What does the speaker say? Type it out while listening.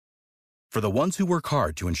For the ones who work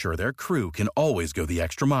hard to ensure their crew can always go the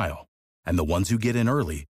extra mile, and the ones who get in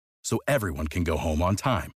early so everyone can go home on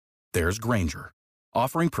time, there's Grainger,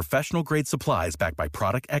 offering professional-grade supplies backed by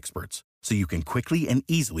product experts so you can quickly and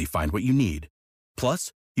easily find what you need.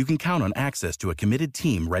 Plus, you can count on access to a committed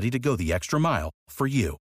team ready to go the extra mile for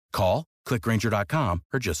you. Call, click Grainger.com,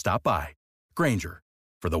 or just stop by. Grainger,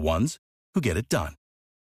 for the ones who get it done.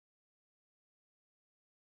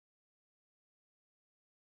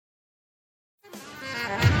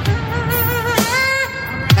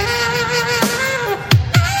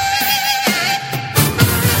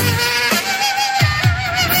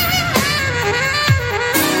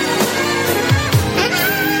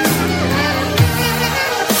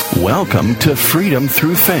 Welcome to Freedom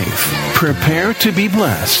Through Faith. Prepare to be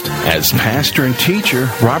blessed as pastor and teacher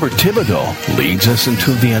Robert Thibodeau leads us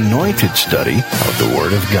into the anointed study of the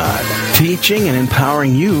Word of God, teaching and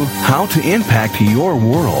empowering you how to impact your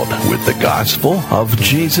world with the gospel of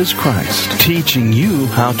Jesus Christ, teaching you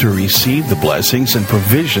how to receive the blessings and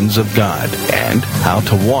provisions of God and how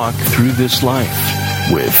to walk through this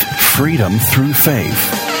life with freedom through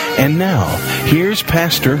faith. And now, here's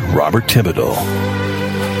Pastor Robert Thibodeau.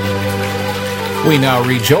 We now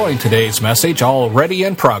rejoin today's message, already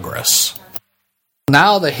in progress.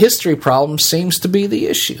 Now the history problem seems to be the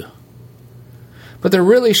issue. But there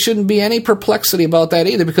really shouldn't be any perplexity about that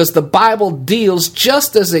either, because the Bible deals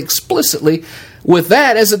just as explicitly with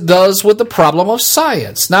that as it does with the problem of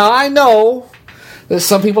science. Now I know that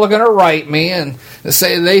some people are going to write me and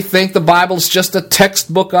say they think the Bible's just a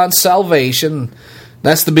textbook on salvation.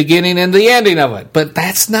 That's the beginning and the ending of it. But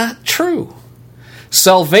that's not true.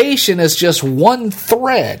 Salvation is just one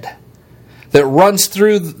thread that runs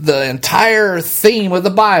through the entire theme of the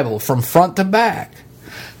Bible from front to back.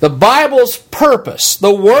 The Bible's purpose,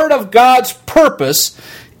 the Word of God's purpose,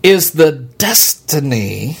 is the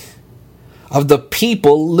destiny of the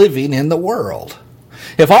people living in the world.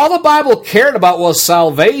 If all the Bible cared about was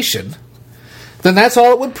salvation, then that's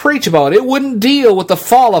all it would preach about. It wouldn't deal with the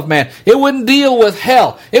fall of man. It wouldn't deal with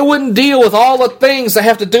hell. It wouldn't deal with all the things that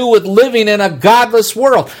have to do with living in a godless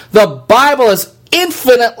world. The Bible is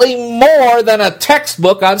infinitely more than a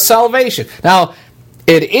textbook on salvation. Now,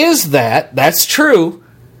 it is that. That's true.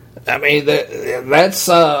 I mean, that's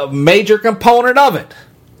a major component of it.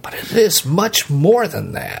 But it is much more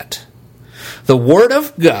than that. The Word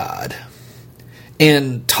of God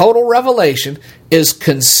in total revelation is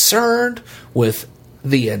concerned with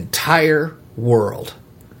the entire world,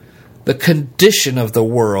 the condition of the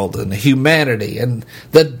world and humanity and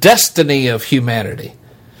the destiny of humanity.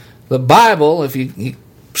 The Bible, if you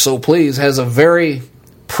so please, has a very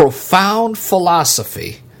profound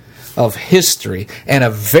philosophy of history and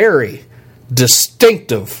a very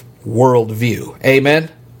distinctive worldview.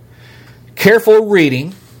 Amen? Careful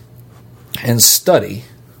reading and study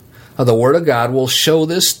of the Word of God will show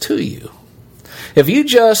this to you. If you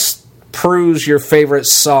just peruse your favorite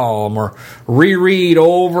psalm or reread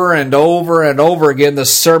over and over and over again the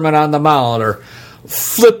Sermon on the Mount, or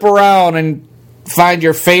flip around and find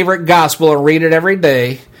your favorite gospel and read it every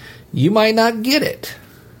day, you might not get it.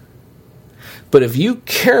 But if you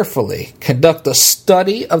carefully conduct a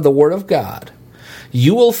study of the Word of God,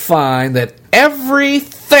 you will find that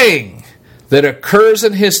everything that occurs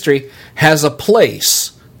in history has a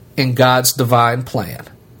place in God's divine plan.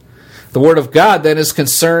 The Word of God then is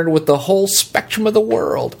concerned with the whole spectrum of the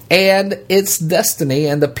world and its destiny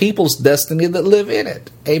and the people's destiny that live in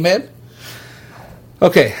it. Amen?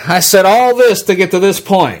 Okay, I said all this to get to this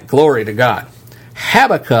point. Glory to God.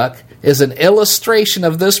 Habakkuk is an illustration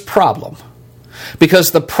of this problem,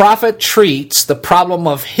 because the prophet treats the problem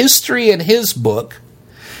of history in his book,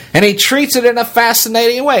 and he treats it in a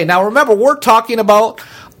fascinating way. Now remember, we're talking about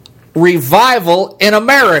revival in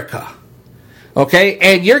America. Okay,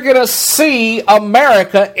 and you're going to see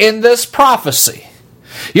America in this prophecy.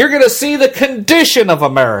 You're going to see the condition of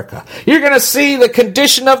America. You're going to see the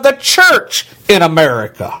condition of the church in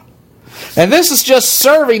America. And this is just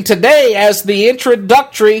serving today as the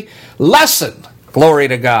introductory lesson, glory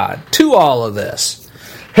to God, to all of this.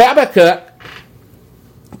 Habakkuk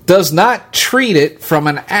does not treat it from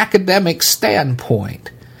an academic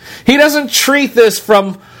standpoint. He doesn't treat this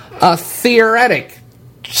from a theoretic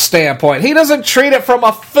standpoint. He doesn't treat it from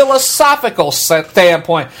a philosophical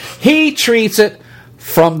standpoint. He treats it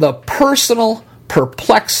from the personal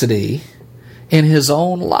perplexity in his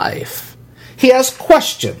own life. He has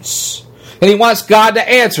questions, and he wants God to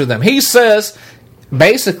answer them. He says,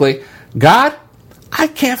 basically, God, I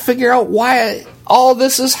can't figure out why all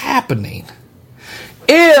this is happening.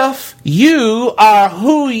 If you are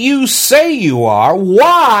who you say you are,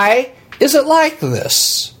 why is it like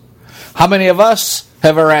this? How many of us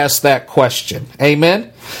have ever asked that question?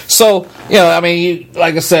 Amen? So,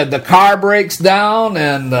 like I said, the car breaks down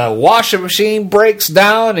and the washing machine breaks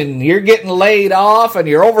down and you're getting laid off and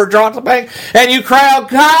you're overdrawn to the bank and you cry out,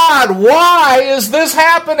 God, why is this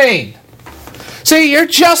happening? See, you're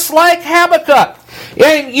just like Habakkuk.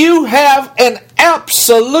 And you have an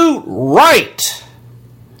absolute right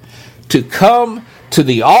to come to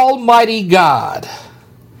the Almighty God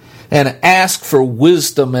and ask for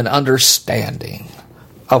wisdom and understanding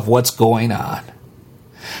of what's going on.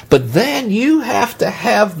 But then you have to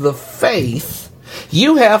have the faith,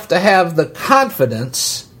 you have to have the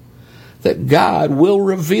confidence that God will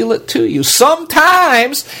reveal it to you.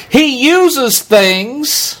 Sometimes He uses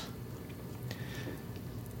things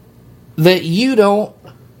that you don't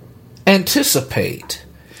anticipate.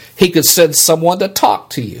 He could send someone to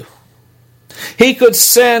talk to you. He could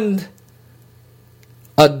send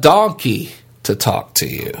a donkey to talk to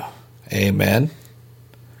you. Amen.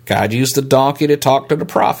 God used the donkey to talk to the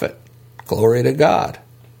prophet. Glory to God.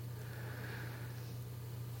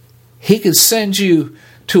 He could send you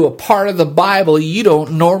to a part of the Bible you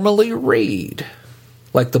don't normally read,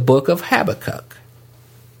 like the book of Habakkuk.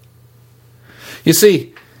 You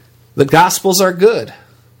see, the Gospels are good,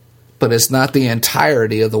 but it's not the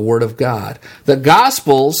entirety of the Word of God. The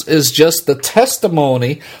Gospels is just the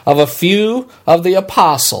testimony of a few of the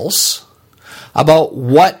apostles about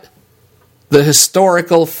what the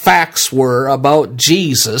historical facts were about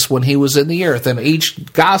Jesus when He was in the earth. And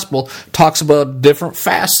each Gospel talks about a different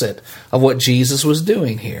facet of what Jesus was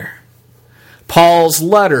doing here. Paul's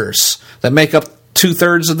letters that make up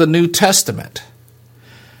 2/3 of the New Testament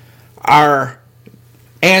are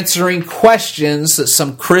answering questions that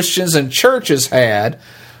some Christians and churches had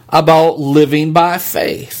about living by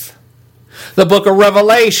faith. The book of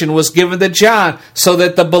Revelation was given to John so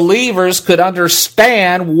that the believers could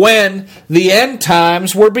understand when the end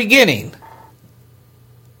times were beginning.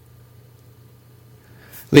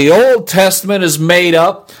 The Old Testament is made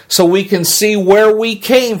up so we can see where we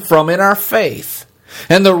came from in our faith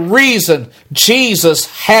and the reason Jesus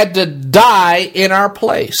had to die in our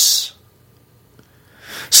place.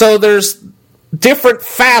 So there's different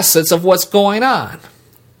facets of what's going on.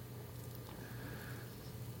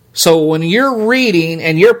 So when you're reading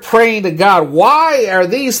and you're praying to God, why are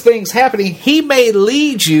these things happening? He may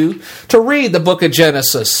lead you to read the book of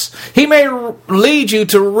Genesis. He may lead you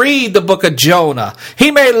to read the book of Jonah.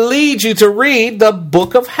 He may lead you to read the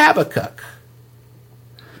book of Habakkuk.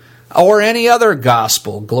 Or any other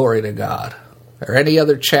gospel, glory to God. Or any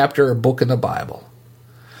other chapter or book in the Bible.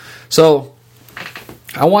 So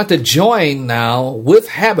I want to join now with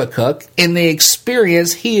Habakkuk in the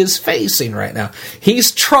experience he is facing right now.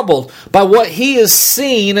 He's troubled by what he is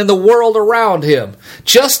seeing in the world around him,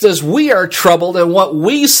 just as we are troubled in what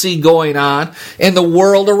we see going on in the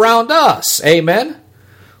world around us. Amen?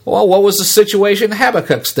 Well, what was the situation in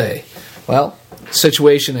Habakkuk's day? Well, the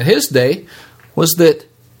situation in his day was that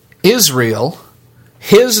Israel,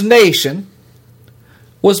 his nation,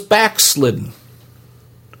 was backslidden.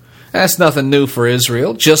 That's nothing new for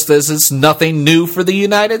Israel, just as it's nothing new for the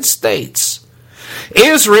United States.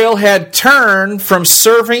 Israel had turned from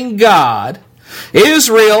serving God.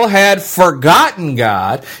 Israel had forgotten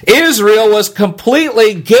God. Israel was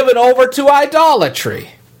completely given over to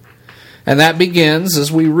idolatry. And that begins, as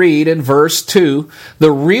we read in verse 2,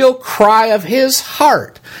 the real cry of his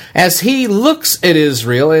heart as he looks at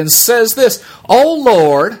Israel and says this, O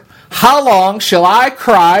Lord, how long shall I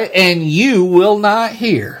cry and you will not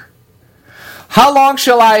hear? How long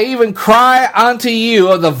shall I even cry unto you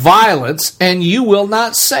of the violence, and you will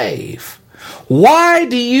not save? Why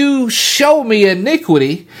do you show me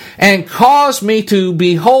iniquity, and cause me to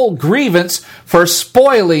behold grievance? For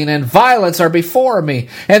spoiling and violence are before me,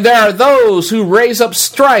 and there are those who raise up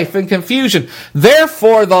strife and confusion.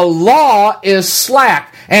 Therefore the law is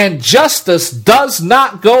slack, and justice does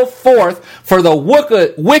not go forth, for the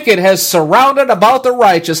wicked has surrounded about the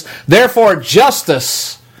righteous. Therefore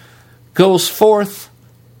justice goes forth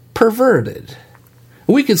perverted.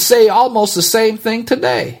 We could say almost the same thing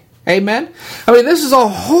today. Amen? I mean, this is a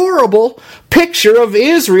horrible picture of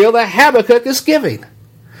Israel that Habakkuk is giving.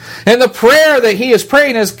 And the prayer that he is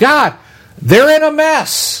praying is, God, they're in a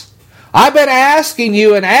mess. I've been asking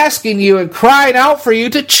you and crying out for you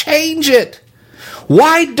to change it.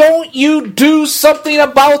 Why don't you do something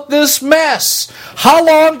about this mess? How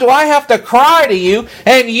long do I have to cry to you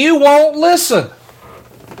and you won't listen?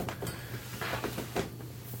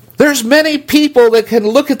 There's many people that can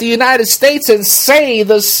look at the United States and say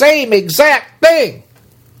the same exact thing.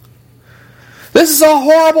 This is a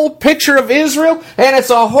horrible picture of Israel, and it's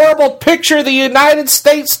a horrible picture of the United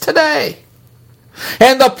States today.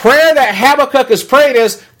 And the prayer that Habakkuk is praying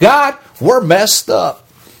is, God, we're messed up.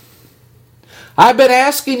 I've been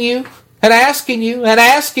asking you, and asking you, and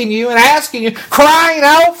asking you, and asking you, crying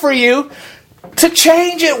out for you to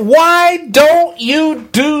change it. Why don't you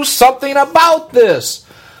do something about this?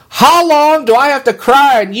 How long do I have to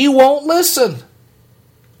cry and you won't listen?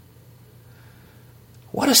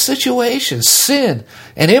 What a situation. Sin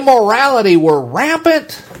and immorality were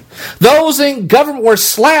rampant. Those in government were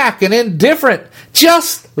slack and indifferent,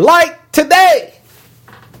 just like today.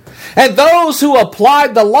 And those who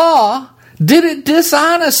applied the law did it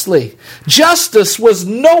dishonestly. Justice was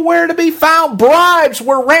nowhere to be found. Bribes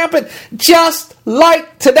were rampant, just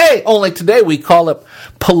like today. Only today we call it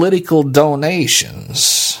political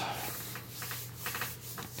donations.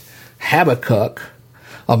 Habakkuk,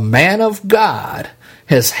 a man of God,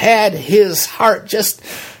 has had his heart just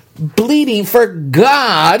bleeding for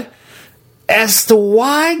God as to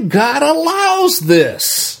why God allows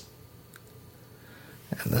this.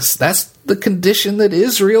 And that's the condition that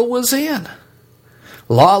Israel was in.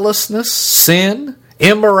 Lawlessness, sin,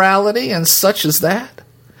 immorality, and such as that.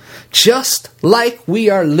 Just like we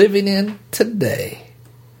are living in today.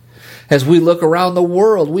 As we look around the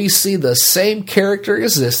world, we see the same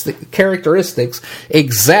characteristics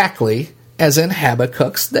exactly as in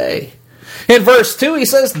Habakkuk's day. In verse 2, he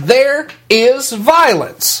says, there is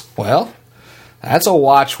violence. Well, that's a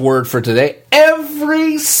watchword for today.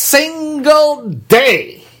 Every single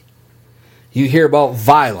day, you hear about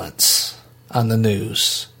violence on the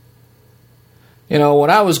news. You know, when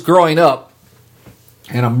I was growing up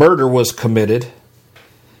and a murder was committed,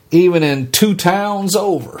 even in 2 towns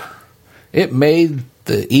over, it made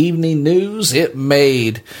the evening news. It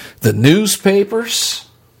made the newspapers.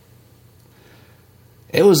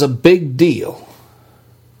 It was a big deal.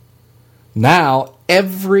 Now,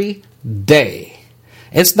 every day,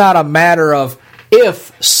 it's not a matter of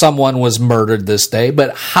if someone was murdered this day,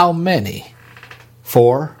 but how many?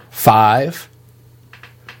 4, 5.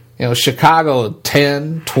 You know, Chicago,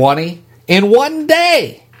 10, 20 in one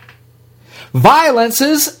day. Violence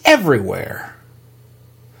is everywhere.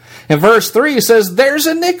 In verse 3, it says, there's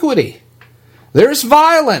iniquity. There's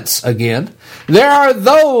violence again. There are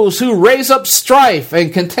those who raise up strife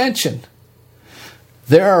and contention.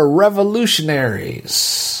 There are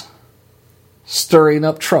revolutionaries stirring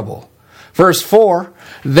up trouble. Verse 4,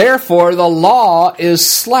 therefore the law is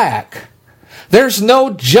slack. There's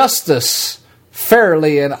no justice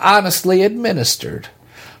fairly and honestly administered.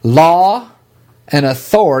 Law and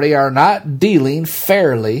authority are not dealing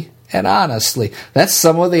fairly and honestly. That's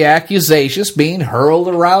some of the accusations being hurled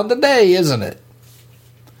around today, isn't it?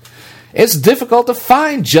 It's difficult to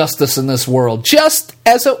find justice in this world, just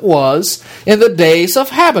as it was in the days of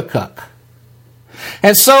Habakkuk.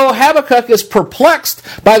 And so Habakkuk is perplexed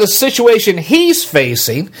by the situation he's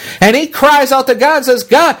facing, and he cries out to God and says,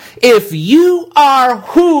 God, if you are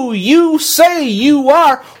who you say you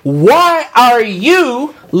are, why are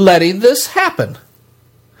you letting this happen?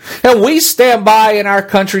 And we stand by in our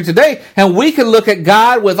country today, and we can look at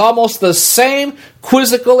God with almost the same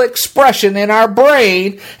quizzical expression in our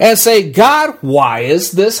brain and say, God, why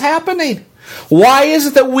is this happening? Why is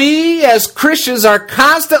it that we as Christians are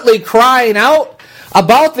constantly crying out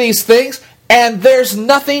about these things and there's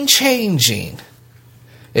nothing changing?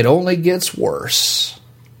 It only gets worse.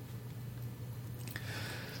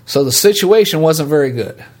 So the situation wasn't very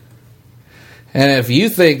good. And if you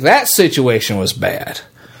think that situation was bad,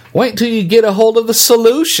 wait until you get a hold of the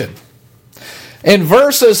solution. In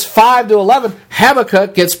verses 5 to 11,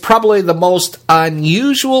 Habakkuk gets probably the most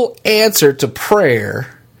unusual answer to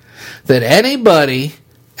prayer that anybody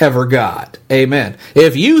ever got. Amen.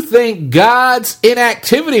 If you think God's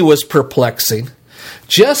inactivity was perplexing,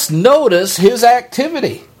 just notice his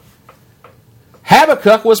activity.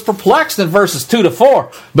 Habakkuk was perplexed in verses 2 to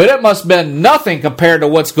 4, but it must have been nothing compared to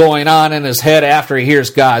what's going on in his head after he hears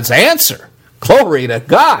God's answer. Glory to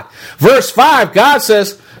God. Verse 5, God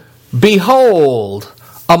says, behold,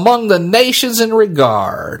 among the nations in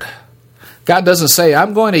regard. God doesn't say,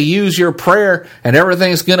 I'm going to use your prayer and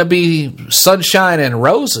everything's going to be sunshine and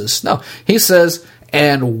roses. No, he says,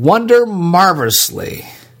 and wonder marvelously,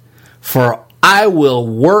 for I will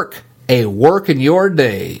work a work in your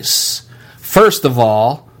days. First of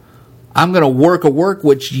all, I'm going to work a work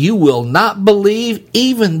which you will not believe,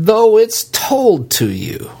 even though it's told to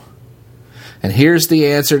you. And here's the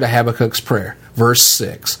answer to Habakkuk's prayer. Verse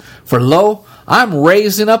 6. For lo, I'm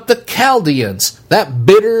raising up the Chaldeans, that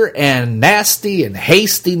bitter and nasty and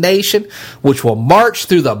hasty nation, which will march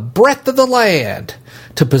through the breadth of the land,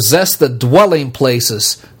 to possess the dwelling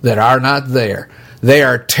places that are not there. They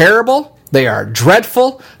are terrible, they are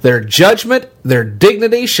dreadful, their judgment, their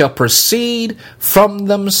dignity shall proceed from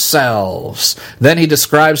themselves. Then he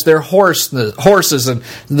describes their horses and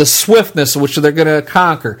the swiftness which they're going to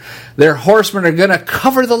conquer. Their horsemen are going to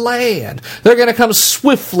cover the land. They're going to come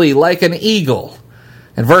swiftly like an eagle.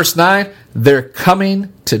 In verse 9, they're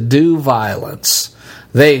coming to do violence.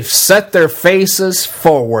 They've set their faces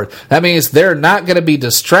forward. That means they're not going to be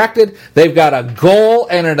distracted. They've got a goal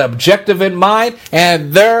and an objective in mind,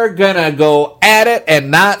 and they're going to go at it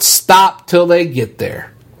and not stop till they get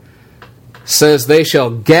there. It says they shall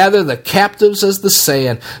gather the captives as the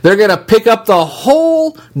sand. They're going to pick up the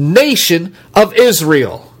whole nation of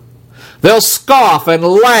Israel. They'll scoff and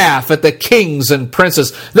laugh at the kings and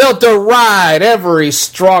princes. They'll deride every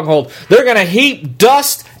stronghold. They're going to heap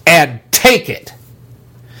dust and take it.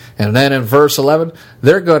 And then in verse 11,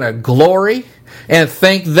 they're going to glory and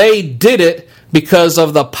think they did it because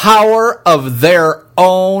of the power of their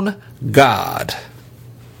own God.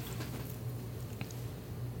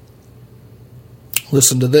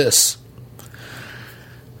 Listen to this.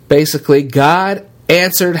 Basically, God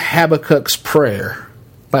answered Habakkuk's prayer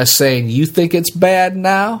by saying, you think it's bad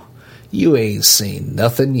now? You ain't seen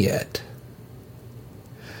nothing yet.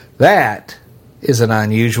 That is an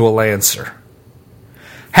unusual answer.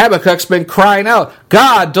 Habakkuk's been crying out,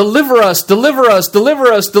 God, deliver us, deliver us, deliver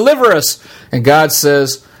us, deliver us. And God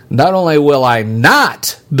says, not only will I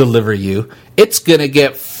not deliver you, it's going to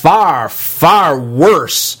get far, far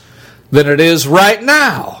worse than it is right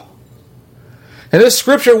now. In this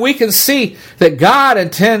scripture, we can see that God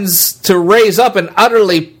intends to raise up an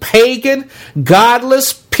utterly pagan,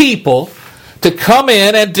 godless people to come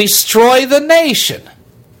in and destroy the nation.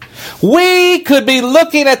 We could be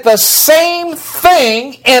looking at the same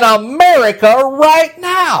thing in America right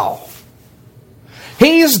now.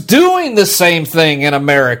 He's doing the same thing in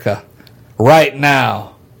America right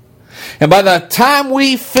now. And by the time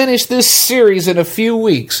we finish this series in a few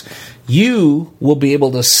weeks, you will be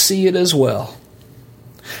able to see it as well.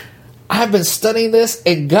 I've been studying this,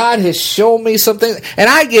 and God has shown me something. And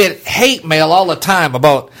I get hate mail all the time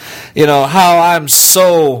about, how I'm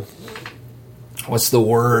so,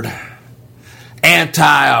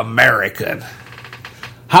 anti-American.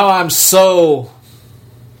 How I'm so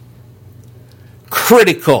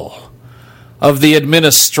critical of the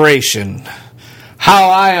administration. How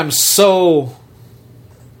I am so,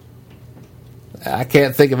 I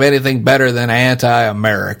can't think of anything better than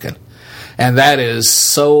anti-American. And that is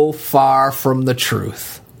so far from the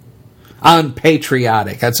truth.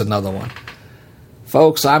 Unpatriotic, that's another one.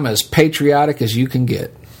 Folks, I'm as patriotic as you can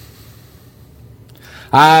get.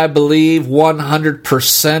 I believe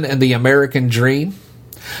 100% in the American dream.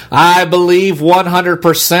 I believe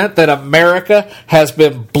 100% that America has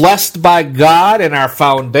been blessed by God in our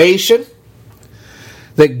foundation.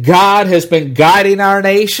 That God has been guiding our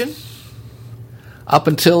nation up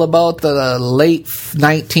until about the late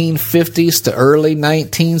 1950s to early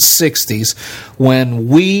 1960s, when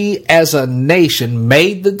we as a nation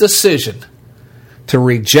made the decision to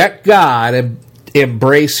reject God and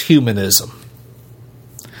embrace humanism.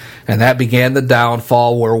 And that began the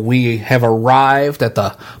downfall, where we have arrived at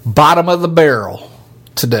the bottom of the barrel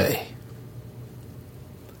today.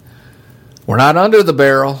 We're not under the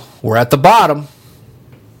barrel, we're at the bottom.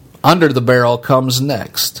 Under the barrel comes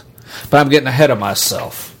next. But I'm getting ahead of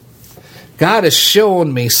myself. God has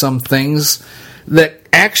shown me some things that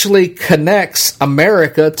actually connects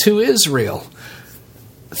America to Israel.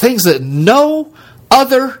 Things that no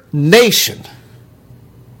other nation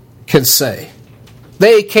can say.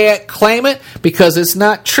 They can't claim it because it's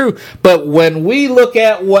not true. But when we look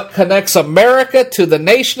at what connects America to the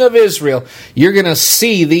nation of Israel, you're going to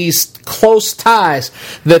see these close ties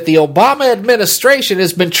that the Obama administration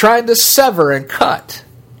has been trying to sever and cut.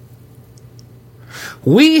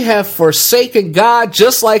 We have forsaken God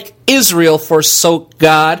just like Israel forsook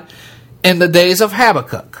God in the days of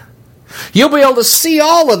Habakkuk. You'll be able to see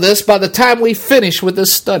all of this by the time we finish with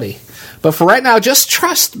this study. But for right now, just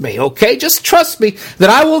trust me, okay? Just trust me that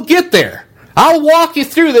I will get there. I'll walk you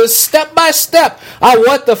through this step by step on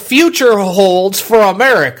what the future holds for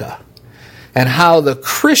America and how the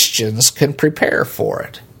Christians can prepare for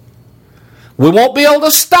it. We won't be able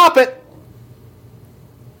to stop it,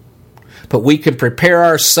 but we can prepare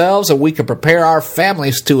ourselves and we can prepare our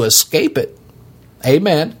families to escape it.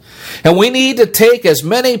 Amen. And we need to take as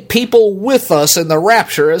many people with us in the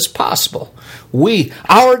rapture as possible.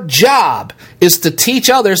 Our job is to teach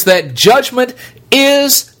others that judgment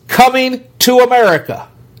is coming to America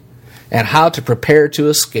and how to prepare to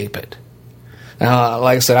escape it.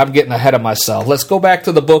 Like I said, I'm getting ahead of myself. Let's go back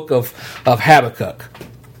to the book of Habakkuk.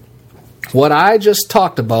 What I just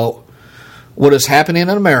talked about, what is happening in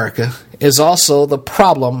America, is also the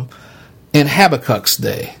problem in Habakkuk's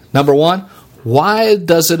day. Number one, why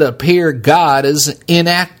does it appear God is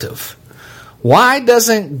inactive? Why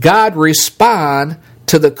doesn't God respond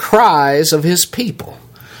to the cries of his people?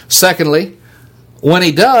 Secondly, when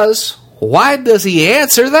he does, why does he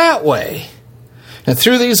answer that way? And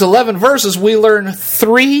through these 11 verses, we learn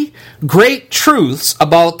 3 great truths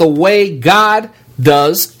about the way God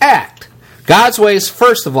does act. God's ways,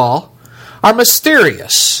 first of all, are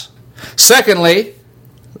mysterious. Secondly,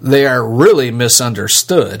 they are really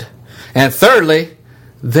misunderstood. And thirdly,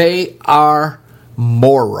 they are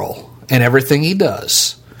moral in everything he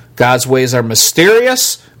does. God's ways are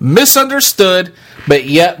mysterious, misunderstood, but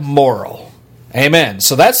yet moral. Amen.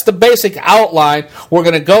 So that's the basic outline we're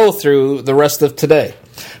going to go through the rest of today.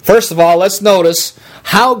 First of all, let's notice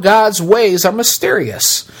how God's ways are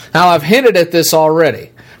mysterious. Now, I've hinted at this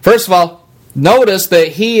already. First of all, notice that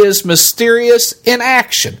he is mysterious in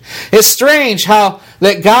action. It's strange how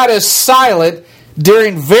that God is silent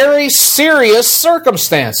during very serious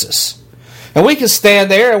circumstances. And we can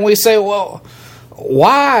stand there and we say, well,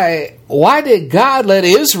 why did God let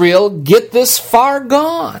Israel get this far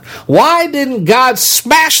gone? Why didn't God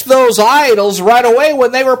smash those idols right away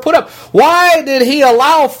when they were put up? Why did he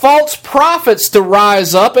allow false prophets to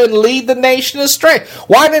rise up and lead the nation astray?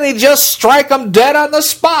 Why didn't he just strike them dead on the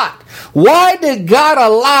spot? Why did God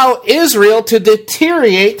allow Israel to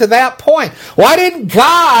deteriorate to that point? Why didn't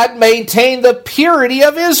God maintain the purity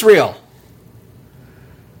of Israel?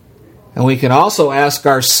 And we can also ask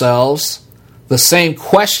ourselves the same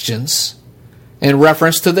questions in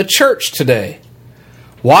reference to the church today.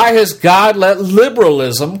 Why has God let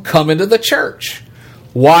liberalism come into the church?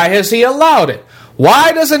 Why has he allowed it?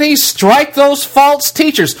 Why doesn't he strike those false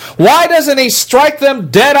teachers? Why doesn't he strike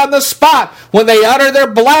them dead on the spot when they utter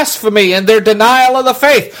their blasphemy and their denial of the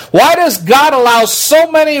faith? Why does God allow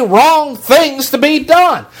so many wrong things to be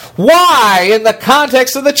done? Why, in the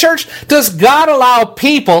context of the church, does God allow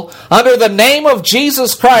people under the name of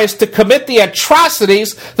Jesus Christ to commit the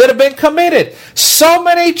atrocities that have been committed? So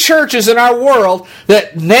many churches in our world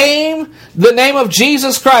that name the name of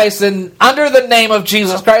Jesus Christ and under the name of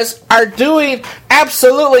Jesus Christ are doing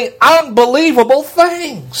absolutely unbelievable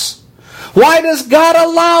things. Why does God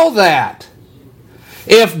allow that?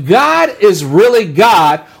 If God is really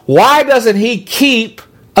God, why doesn't he keep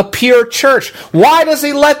a pure church? Why does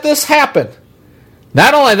he let this happen?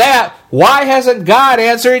 Not only that, why hasn't God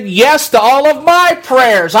answered yes to all of my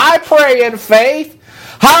prayers? I pray in faith.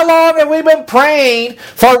 How long have we been praying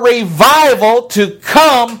for revival to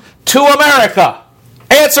come to America?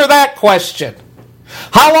 Answer that question.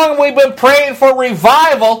 How long have we been praying for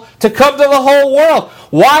revival to come to the whole world?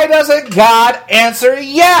 Why doesn't God answer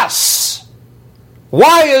yes?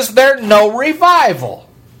 Why is there no revival?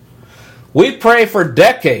 We pray for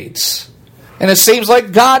decades, and it seems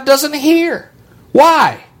like God doesn't hear.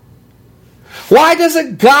 Why? Why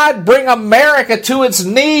doesn't God bring America to its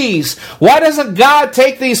knees? Why doesn't God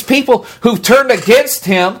take these people who've turned against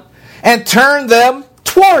him and turn them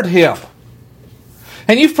toward him?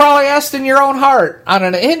 And you've probably asked in your own heart, on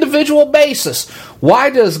an individual basis, why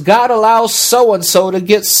does God allow so-and-so to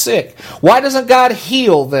get sick? Why doesn't God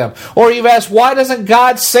heal them? Or you've asked, why doesn't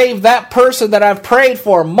God save that person that I've prayed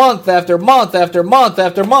for month after month after month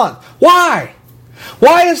after month? Why?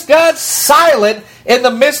 Why is God silent in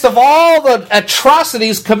the midst of all the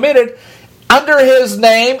atrocities committed under his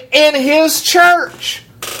name in his church?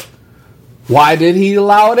 Why did he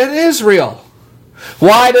allow it in Israel?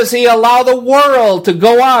 Why does he allow the world to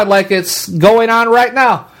go on like it's going on right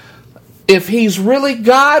now? If he's really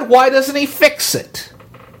God, why doesn't he fix it?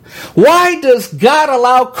 Why does God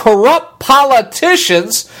allow corrupt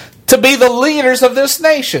politicians to be the leaders of this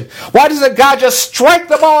nation? Why doesn't God just strike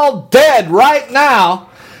them all dead right now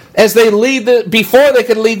as they before they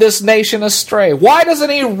can lead this nation astray? Why doesn't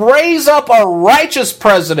he raise up a righteous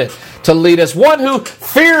president to lead us, one who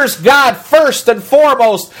fears God first and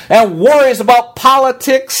foremost and worries about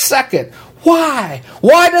politics second? Why?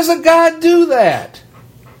 Why doesn't God do that?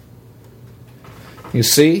 You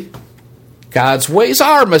see, God's ways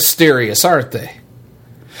are mysterious, aren't they?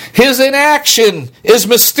 His inaction is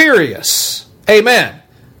mysterious. Amen.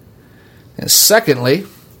 And secondly,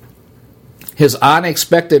 his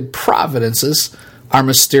unexpected providences are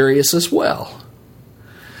mysterious as well.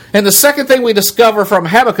 And the second thing we discover from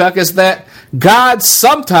Habakkuk is that God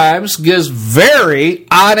sometimes gives very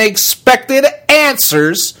unexpected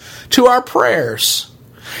answers to our prayers.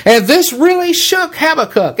 And this really shook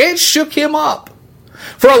Habakkuk. It shook him up.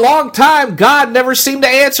 For a long time, God never seemed to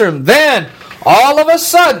answer him. Then, all of a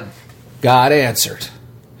sudden, God answered.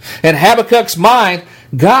 In Habakkuk's mind,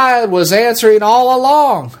 God was answering all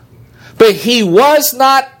along. But he was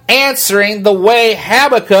not answering the way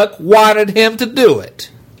Habakkuk wanted him to do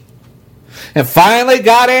it. And finally,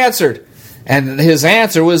 God answered. And his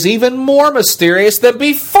answer was even more mysterious than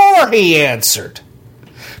before he answered.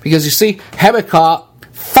 Because you see, Habakkuk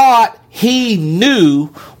thought he knew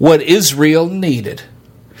what Israel needed.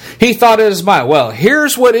 He thought in his mind, well,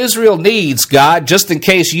 here's what Israel needs, God, just in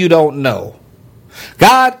case you don't know.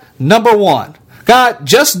 God, number one, God,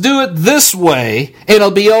 just do it this way,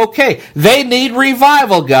 it'll be okay. They need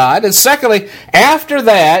revival, God. And secondly, after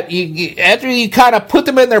that, after you kind of put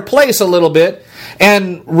them in their place a little bit,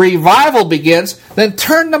 and revival begins, then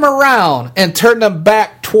turn them around and turn them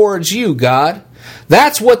back towards you, God.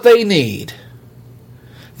 That's what they need.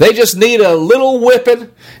 They just need a little whipping,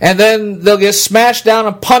 and then they'll get smashed down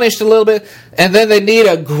and punished a little bit, and then they need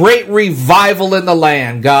a great revival in the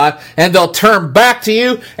land, God, and they'll turn back to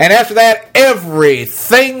you, and after that,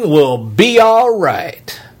 everything will be all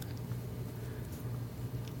right.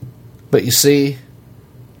 But you see,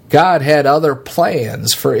 God had other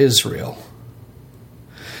plans for Israel.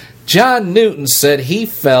 John Newton said he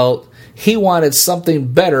felt he wanted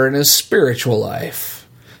something better in his spiritual life.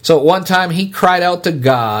 So at one time he cried out to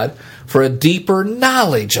God for a deeper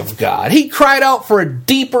knowledge of God. He cried out for a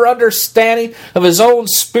deeper understanding of his own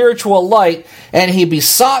spiritual light, and he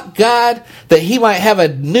besought God that he might have a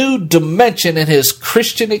new dimension in his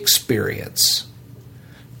Christian experience.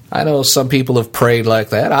 I know some people have prayed like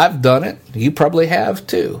that. I've done it. You probably have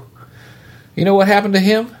too. You know what happened to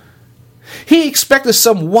him? He expected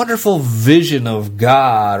some wonderful vision of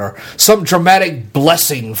God or some dramatic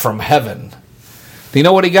blessing from heaven. Do you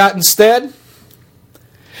know what he got instead?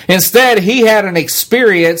 Instead, he had an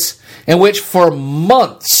experience in which for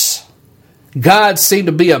months, God seemed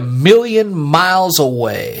to be 1,000,000 miles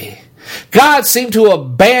away. God seemed to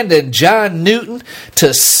abandon John Newton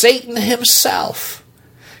to Satan himself.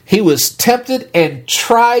 He was tempted and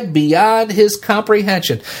tried beyond his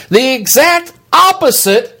comprehension. The exact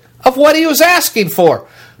opposite of what he was asking for.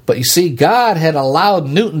 But you see, God had allowed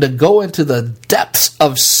Newton to go into the depths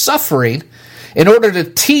of suffering in order to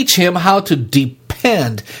teach him how to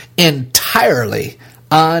depend entirely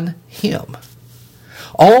on him.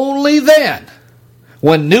 Only then,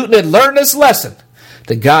 when Newton had learned his lesson,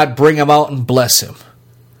 did God bring him out and bless him.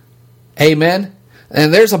 Amen?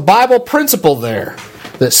 And there's a Bible principle there,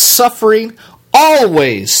 that suffering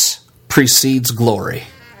always precedes glory.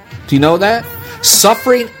 Do you know that?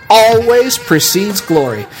 Suffering always precedes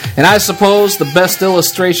glory. And I suppose the best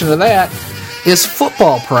illustration of that is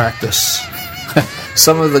football practice.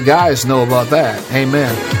 Some of the guys know about that.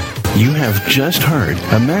 Amen. You have just heard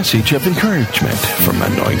a message of encouragement from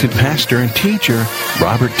anointed pastor and teacher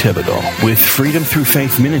Robert Thibodeau with Freedom Through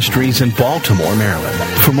Faith Ministries in Baltimore, Maryland.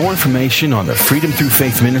 For more information on the Freedom Through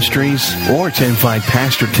Faith Ministries or to invite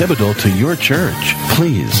Pastor Thibodeau to your church,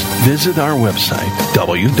 please visit our website,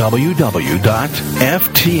 www.ftfm.org.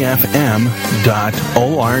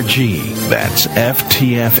 That's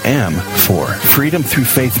FTFM for Freedom Through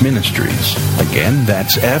Faith Ministries. Again,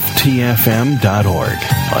 that's FTFM.org.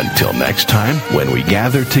 Until next time, when we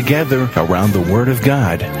gather together around the Word of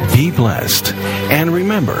God, be blessed. And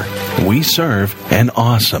remember, we serve an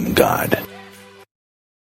awesome God.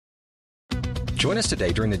 Join us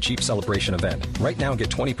today during the Jeep Celebration event. Right now, get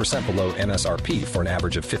 20% below MSRP for an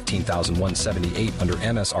average of $15,178 under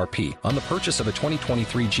MSRP on the purchase of a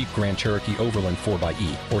 2023 Jeep Grand Cherokee Overland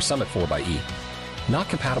 4xE or Summit 4xE. Not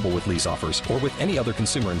compatible with lease offers or with any other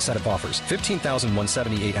consumer incentive offers.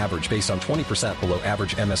 $15,178 average based on 20% below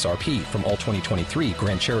average MSRP from all 2023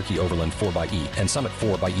 Grand Cherokee Overland 4xE and Summit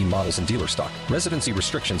 4xE models in dealer stock. Residency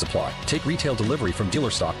restrictions apply. Take retail delivery from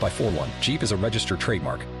dealer stock by 4/1. Jeep is a registered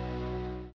trademark.